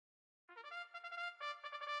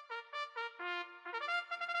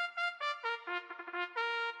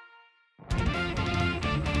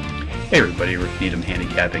Hey everybody, Rick Needham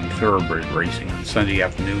handicapping thoroughbred racing on Sunday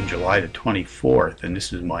afternoon, July the 24th, and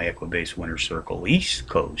this is my Equibase Winter Circle East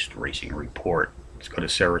Coast Racing Report. Let's go to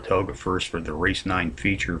Saratoga first for the Race 9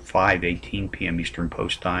 feature, 5:18 p.m. Eastern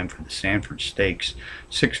Post Time for the Sanford Stakes,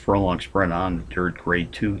 6 furlong sprint on the dirt,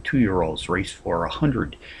 grade 2, 2-year-olds, race for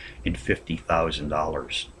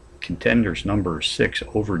 $150,000. Contenders number 6,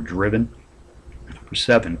 Overdriven, number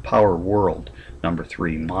 7, Power World, number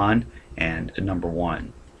 3, Mon, and number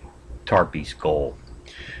 1, Tarpey's Goal.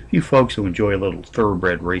 You folks who enjoy a little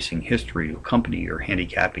thoroughbred racing history to accompany your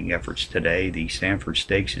handicapping efforts today, the Sanford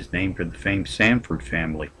Stakes is named for the famed Sanford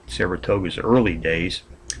family. In Saratoga's early days,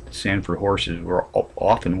 the Sanford horses were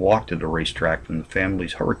often walked to the racetrack from the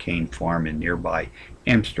family's Hurricane Farm in nearby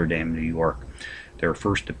Amsterdam, New York. Their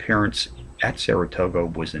first appearance at Saratoga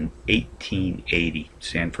was in 1880.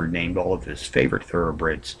 Sanford named all of his favorite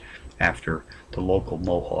thoroughbreds after the local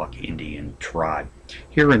Mohawk Indian tribe.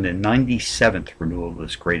 Here in the 97th renewal of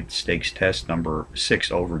this graded stakes test, number 6,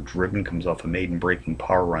 Overdriven, comes off a maiden-breaking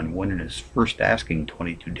power run win in his first asking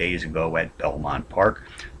 22 days ago at Belmont Park.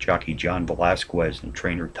 Jockey John Velasquez and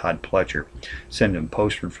trainer Todd Pletcher send him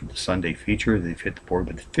posted for the Sunday feature. They've hit the board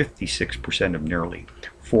with 56% of nearly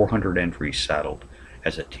 400 entries saddled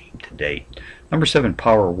as a team to date. Number 7,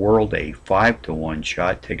 Power World, a 5-to-1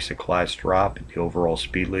 shot, takes a class drop. The overall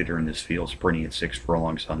speed leader in this field, sprinting at 6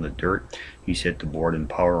 furlongs on the dirt. He's hit the board in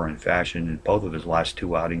power run fashion in both of his last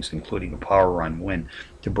 2 outings, including a power run win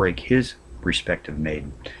to break his respective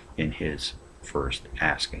maiden in his first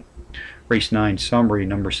asking. Race 9 summary,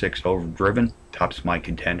 number 6, Overdriven, tops my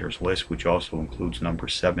contenders list, which also includes number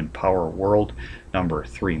 7, Power World, number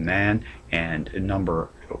 3, Man, and number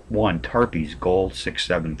 1, Tarpey's Goal,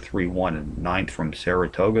 6731, and 9th from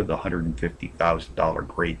Saratoga, the $150,000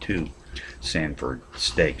 grade 2 Sanford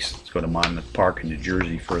Stakes. Let's go to Monmouth Park in New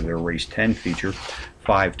Jersey for their race 10 feature,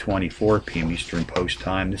 5:24 p.m. Eastern Post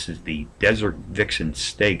Time. This is the Desert Vixen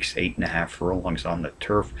Stakes, 8.5 furlongs on the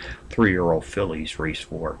turf. 3-year-old fillies race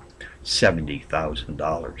for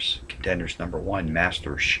 $70,000. Contenders number 1,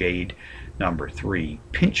 Master Shade, number 3,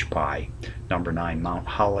 Pinch Pie, number 9, Mount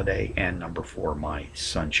Holiday, and number 4, My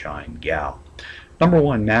Sunshine Gal. Number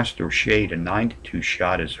 1, Master Shade, a 9-to-2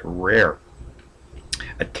 shot, is a rare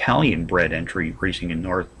Italian-bred entry racing in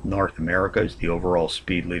North America. Is the overall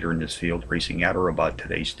speed leader in this field, racing at or about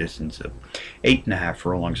today's distance of 8.5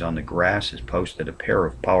 furlongs on the grass. Has posted a pair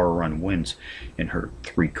of power run wins in her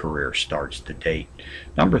 3 career starts to date.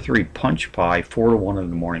 Number 3, Punch Pie, 4-to-1 in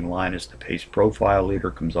the morning line, as the pace profile leader,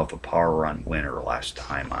 comes off a power run winner last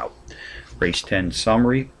time out. Race 10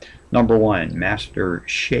 summary. Number 1, Master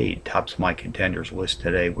Shade, tops my contenders list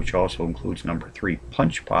today, which also includes number 3,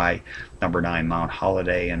 Punch Pie, number 9, Mount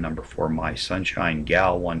Holiday, and number 4, My Sunshine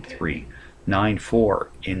Gal, 1-3-9-4.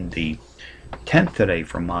 In the 10th today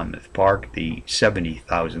from Monmouth Park, the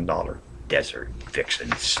 $70,000 Desert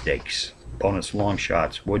Vixen Stakes. Bonus long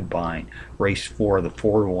shots, Woodbine, race 4, the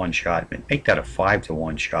 4-to-1 shot, make that a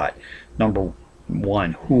 5-to-1 shot. Number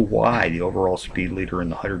 1, Who Why, the overall speed leader in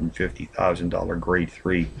the $150,000 grade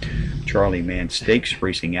 3 Charlie Man Stakes,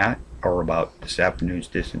 racing at or about this afternoon's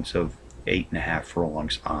distance of 8.5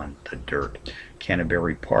 furlongs on the dirt.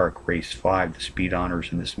 Canterbury Park, race 5, the speed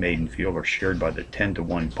honors in this maiden field are shared by the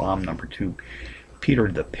 10-to-1 Bomb, number 2,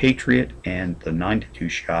 Peter the Patriot, and the 9-to-2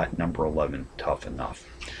 shot, number 11, Tough Enough.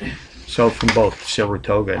 So from both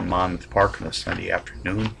Saratoga and Monmouth Park on a Sunday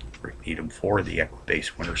afternoon, Rick Needham for the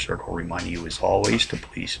Equibase Winter Circle, reminding you as always to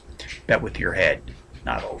please bet with your head,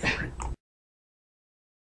 not over it.